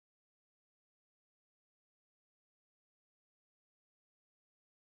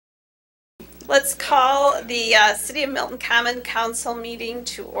Let's call the City of Milton Common Council meeting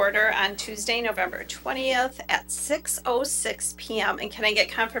to order on Tuesday, November 20th at 6:06 p.m. And can I get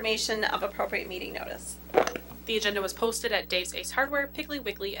confirmation of appropriate meeting notice? The agenda was posted at Dave's Ace Hardware, Piggly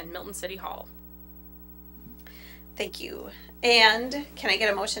Wiggly, and Milton City Hall. Thank you. And can I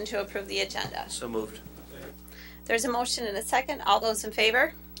get a motion to approve the agenda? So moved. There's a motion and a second. All those in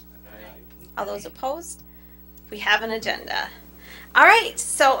favor? Aye. All those opposed? We have an agenda. All right,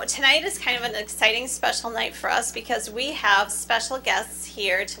 so tonight is kind of an exciting special night for us because we have special guests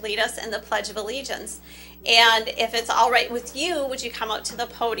here to lead us in the Pledge of Allegiance. And if it's all right with you, would you come up to the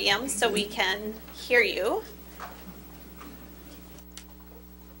podium so we can hear you?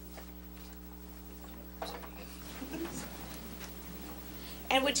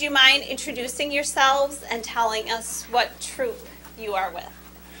 And would you mind introducing yourselves and telling us what troop you are with?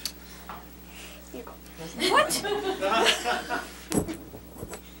 What?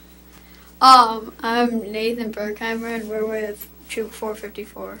 I'm Nathan Berkheimer, and we're with Troop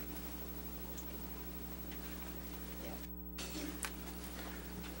 454.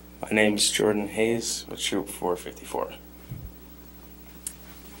 My name's Jordan Hayes with Troop 454.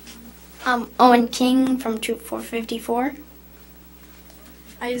 I'm Owen King from Troop 454.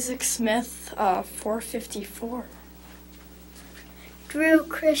 Isaac Smith, 454. Drew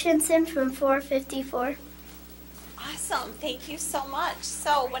Christensen from 454. Awesome, thank you so much.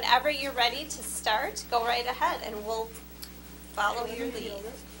 So whenever you're ready to start, go right ahead and we'll follow your lead.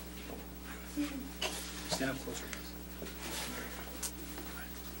 Stand up closer.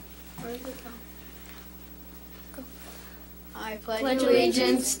 I pledge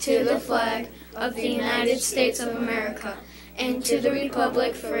allegiance to the flag of the United States of America and to the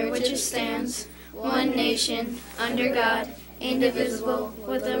republic for which it stands, one nation, under God, indivisible,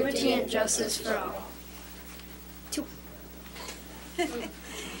 with liberty and justice for all.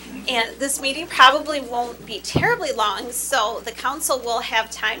 And this meeting probably won't be terribly long, so the council will have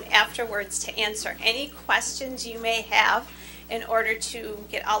time afterwards to answer any questions you may have in order to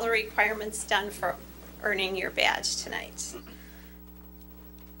get all the requirements done for earning your badge tonight.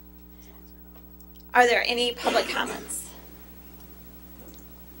 Are there any public comments?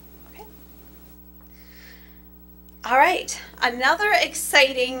 Okay. All right, another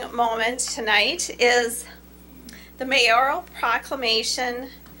exciting moment tonight is the mayoral proclamation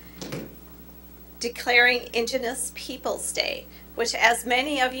declaring Indigenous Peoples Day, which, as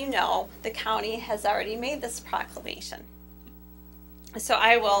many of you know, the county has already made this proclamation. So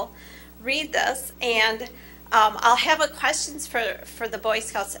I will read this, and I'll have questions for the Boy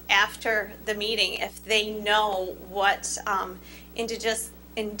Scouts after the meeting if they know what indigenous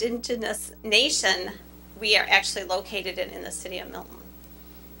nation we are actually located in the city of Milton.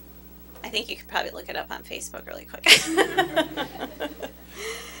 I think you could probably look it up on Facebook really quick.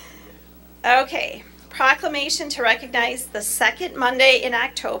 Okay, proclamation to recognize the second Monday in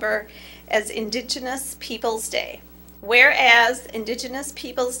October as Indigenous Peoples Day. Whereas Indigenous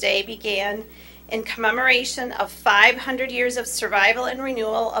Peoples Day began in commemoration of 500 years of survival and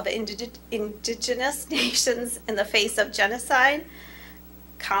renewal of indigenous nations in the face of genocide,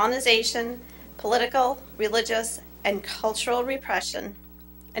 colonization, political, religious, and cultural repression.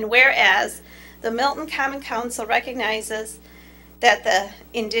 And whereas the Milton Common Council recognizes that the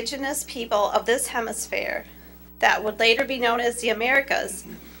indigenous people of this hemisphere, that would later be known as the Americas,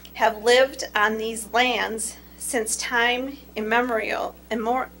 have lived on these lands since time immemorial, and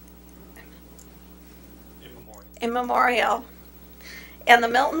the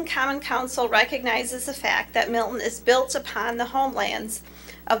Milton Common Council recognizes the fact that Milton is built upon the homelands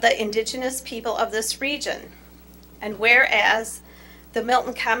of the indigenous people of this region. And whereas the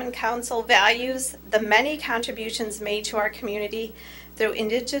Milton Common Council values the many contributions made to our community through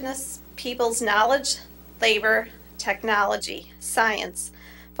indigenous people's knowledge, labor, technology, science,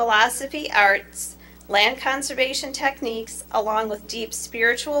 philosophy, arts, land conservation techniques, along with deep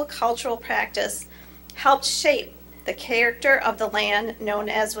spiritual, cultural practice, helped shape the character of the land known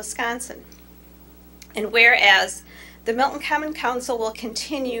as Wisconsin. And whereas the Milton Common Council will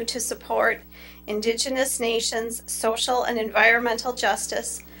continue to support Indigenous nations' social and environmental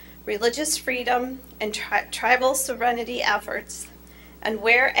justice, religious freedom, and tribal sovereignty efforts. And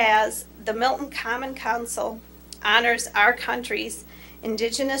whereas the Milton Common Council honors our country's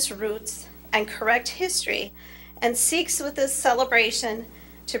indigenous roots and correct history, and seeks with this celebration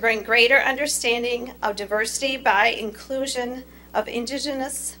to bring greater understanding of diversity by inclusion of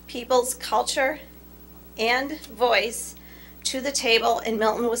indigenous people's culture and voice to the table in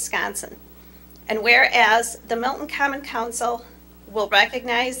Milton, Wisconsin. And whereas the Milton Common Council will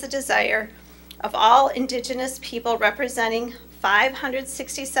recognize the desire of all Indigenous people representing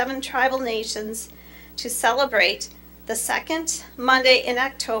 567 tribal nations to celebrate the second Monday in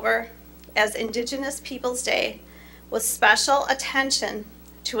October as Indigenous Peoples Day, with special attention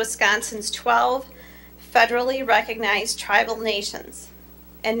to Wisconsin's 12 federally recognized tribal nations.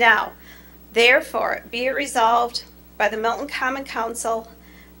 And now, therefore, be it resolved by the Milton Common Council,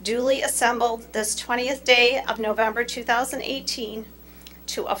 duly assembled this 20th day of November 2018,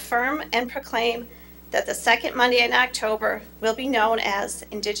 to affirm and proclaim that the second Monday in October will be known as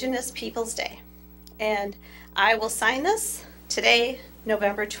Indigenous Peoples Day. And I will sign this today,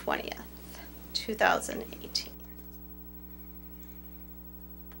 November 20th, 2018.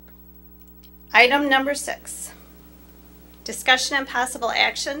 Item number 6, discussion and possible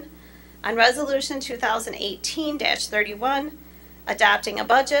action on Resolution 2018-31, adopting a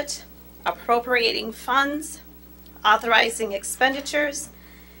budget, appropriating funds, authorizing expenditures,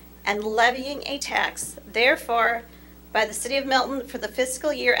 and levying a tax, therefore, by the City of Milton for the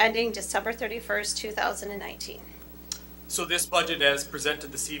fiscal year ending December 31st, 2019. So this budget as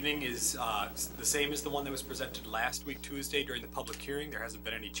presented this evening is the same as the one that was presented last week, Tuesday, during the public hearing. There hasn't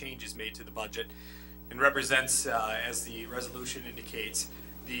been any changes made to the budget, and represents, as the resolution indicates,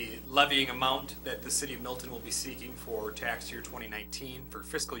 the levying amount that the City of Milton will be seeking for tax year 2019, for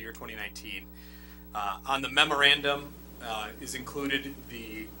fiscal year 2019. On the memorandum is included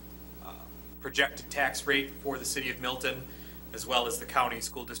the projected tax rate for the City of Milton, as well as the county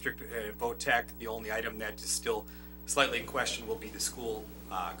school district vote tax. The only item that is still slightly in question will be the school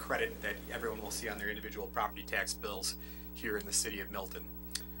credit that everyone will see on their individual property tax bills here in the City of Milton.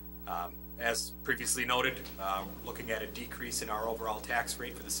 As previously noted, looking at a decrease in our overall tax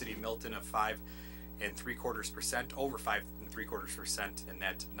rate for the City of Milton of 5.75%, over 5.75%, and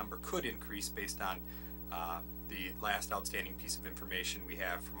that number could increase based on the last outstanding piece of information we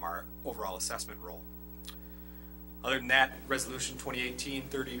have from our overall assessment roll. Other than that, Resolution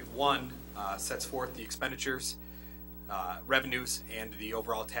 2018-31 sets forth the expenditures, revenues, and the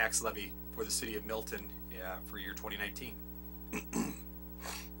overall tax levy for the City of Milton for year 2019. Is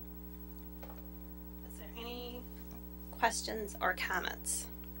there any questions or comments?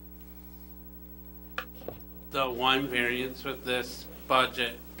 The one variance with this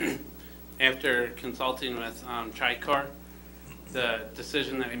budget, after consulting with Tricor, the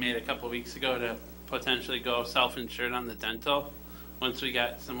decision that we made a couple weeks ago to potentially go self-insured on the dental, once we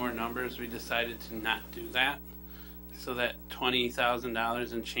got some more numbers, we decided to not do that. So that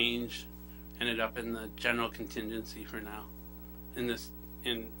 $20,000 and change ended up in the general contingency for now, and that's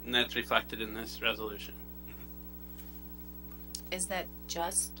reflected in this resolution. Is that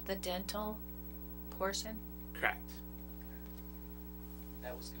just the dental portion? Correct.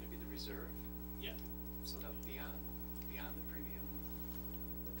 That was going to be the reserve. Yeah. So that beyond the premium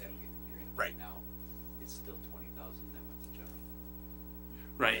that you're in right now, it's still $20,000 that went to general.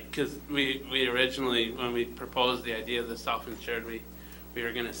 Right, because we originally, when we proposed the idea of the self-insured, we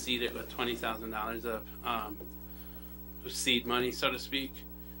were going to seed it with $20,000 of seed money, so to speak.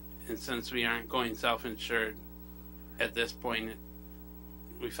 And since we aren't going self-insured at this point,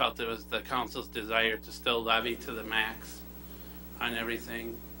 we felt it was the council's desire to still levy to the max on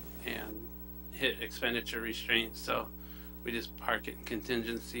everything and hit expenditure restraints. So we just park it in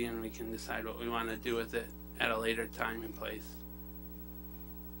contingency, and we can decide what we want to do with it at a later time and place.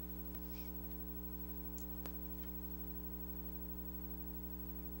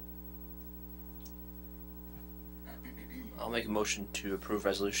 I'll make a motion to approve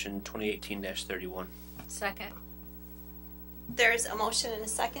Resolution 2018-31. Second. There's a motion and a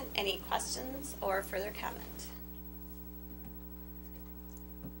second. Any questions or further comment?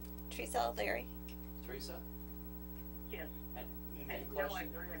 Teresa O'Leary. Teresa? Yes. Any No, I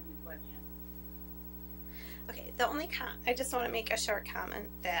question? don't have any question. Okay, the only I just want to make a short comment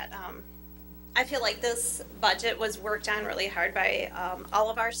that I feel like this budget was worked on really hard by all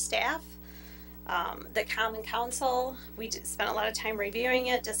of our staff. The Common Council, we spent a lot of time reviewing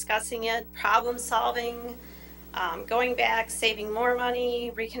it, discussing it, problem solving, going back, saving more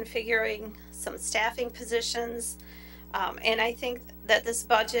money, reconfiguring some staffing positions. And I think that this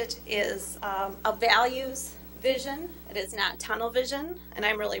budget is a values vision. It is not tunnel vision. And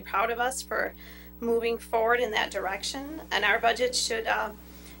I'm really proud of us for moving forward in that direction. And our budget should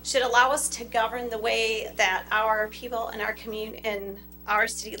allow us to govern the way that our people in our community, in our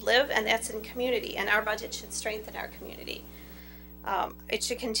city live, and that's in community. And our budget should strengthen our community. It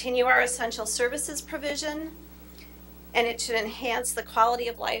should continue our essential services provision, and it should enhance the quality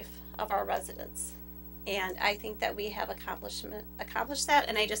of life of our residents. And I think that we have accomplished that,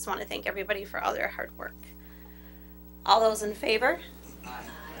 and I just want to thank everybody for all their hard work. All those in favor? Aye.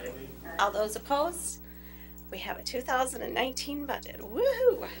 All those opposed? We have a 2019 budget.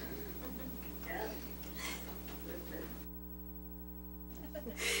 Woohoo!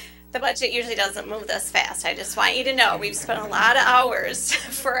 The budget usually doesn't move this fast. I just want you to know we've spent a lot of hours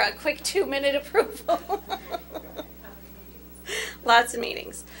for a quick 2-minute approval. Lots of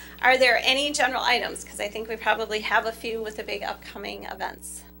meetings. Are there any general items? Because I think we probably have a few with the big upcoming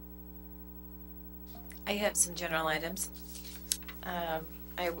events. I have some general items.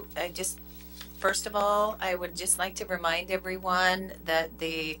 First of all, I would just like to remind everyone that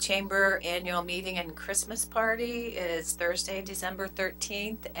the Chamber annual meeting and Christmas party is Thursday, December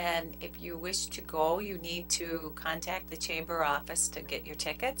 13th. And if you wish to go, you need to contact the Chamber office to get your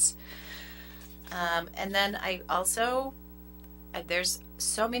tickets. And then there's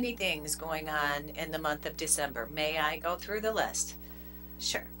so many things going on in the month of December. May I go through the list?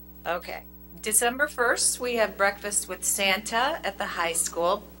 Sure. Okay. December 1st, we have breakfast with Santa at the high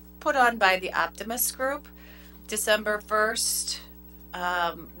school, put on by the Optimist Group. December 1st,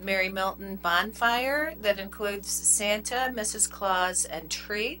 Mary Milton bonfire that includes Santa, Mrs. Claus, and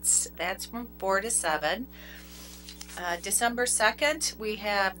treats. That's from 4 to 7. December 2nd, we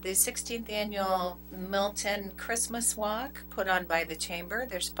have the 16th annual Milton Christmas Walk put on by the Chamber.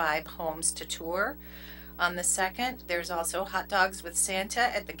 There's 5 homes to tour. On the 2nd, there's also hot dogs with Santa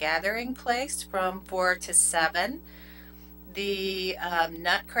at the Gathering Place from 4 to 7. The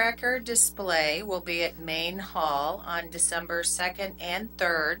Nutcracker display will be at Main Hall on December 2nd and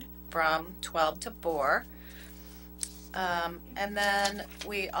 3rd from 12 to 4. And then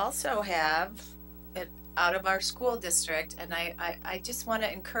we also have it out of our school district, and I just want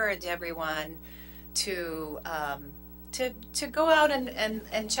to encourage everyone to go out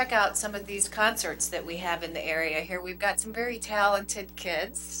and check out some of these concerts that we have in the area here. We've got some very talented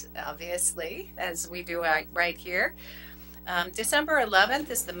kids, obviously, as we do right here. December 11th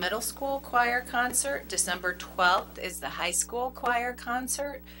is the middle school choir concert. December 12th is the high school choir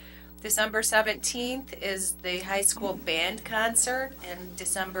concert. December 17th is the high school band concert, and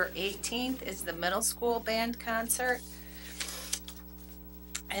December 18th is the middle school band concert.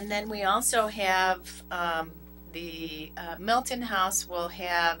 And then we also have the Milton House will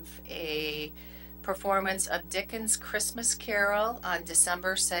have a performance of Dickens' Christmas Carol on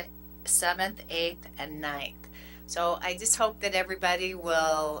December 7th, 8th, and 9th. So I just hope that everybody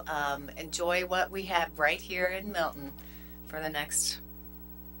will enjoy what we have right here in Milton for the next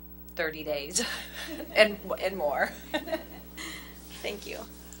 30 days and more. Thank you.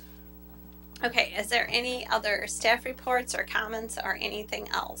 Okay, is there any other staff reports or comments or anything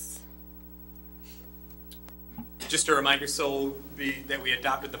else? Just a reminder, that we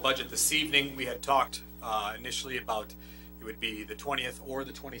adopted the budget this evening. We had talked initially about it would be the 20th or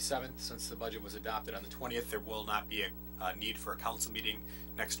the 27th. Since the budget was adopted on the 20th, there will not be a need for a council meeting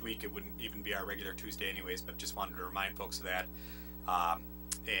next week. It wouldn't even be our regular Tuesday anyways, but just wanted to remind folks of that.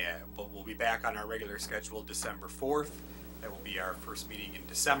 But we'll be back on our regular schedule December 4th. That will be our first meeting in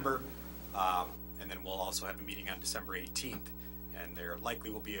December. And then we'll also have a meeting on December 18th. And there likely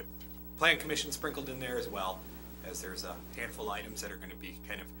will be a plan commission sprinkled in there as well, as there's a handful of items that are going to be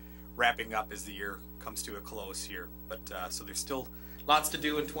kind of wrapping up as the year comes to a close here. But so there's still lots to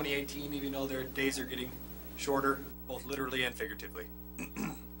do in 2018, even though their days are getting shorter, both literally and figuratively.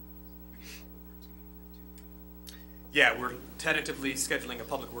 Yeah, we're tentatively scheduling a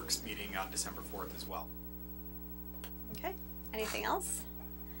public works meeting on December 4th as well. Okay, anything else?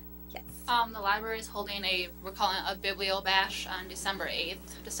 Yes. The library is holding we're calling it a Biblio Bash on December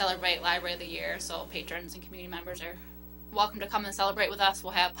 8th to celebrate Library of the Year. So patrons and community members are welcome to come and celebrate with us.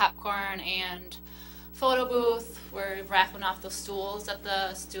 We'll have popcorn and photo booth. We're raffling off the stools that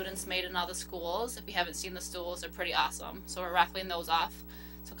the students made in all the schools. If you haven't seen the stools, they're pretty awesome. So we're raffling those off.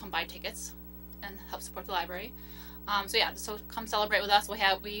 So come buy tickets and help support the library. So come celebrate with us.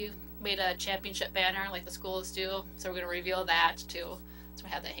 We made a championship banner like the schools do. So we're going to reveal that too. So we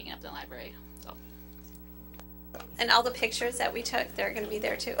have that hanging up in the library. So. And all the pictures that we took, they're going to be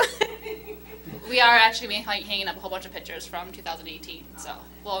there too. We are actually hanging up a whole bunch of pictures from 2018, so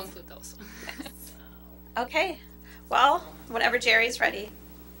we'll include those. Okay. Well, whenever Jerry's ready.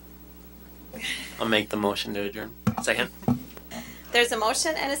 I'll make the motion to adjourn. Second. There's a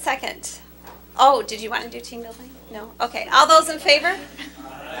motion and a second. Oh, did you want to do team building? No? Okay. All those in favor?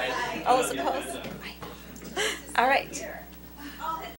 Aye. All those opposed? Aye. All right.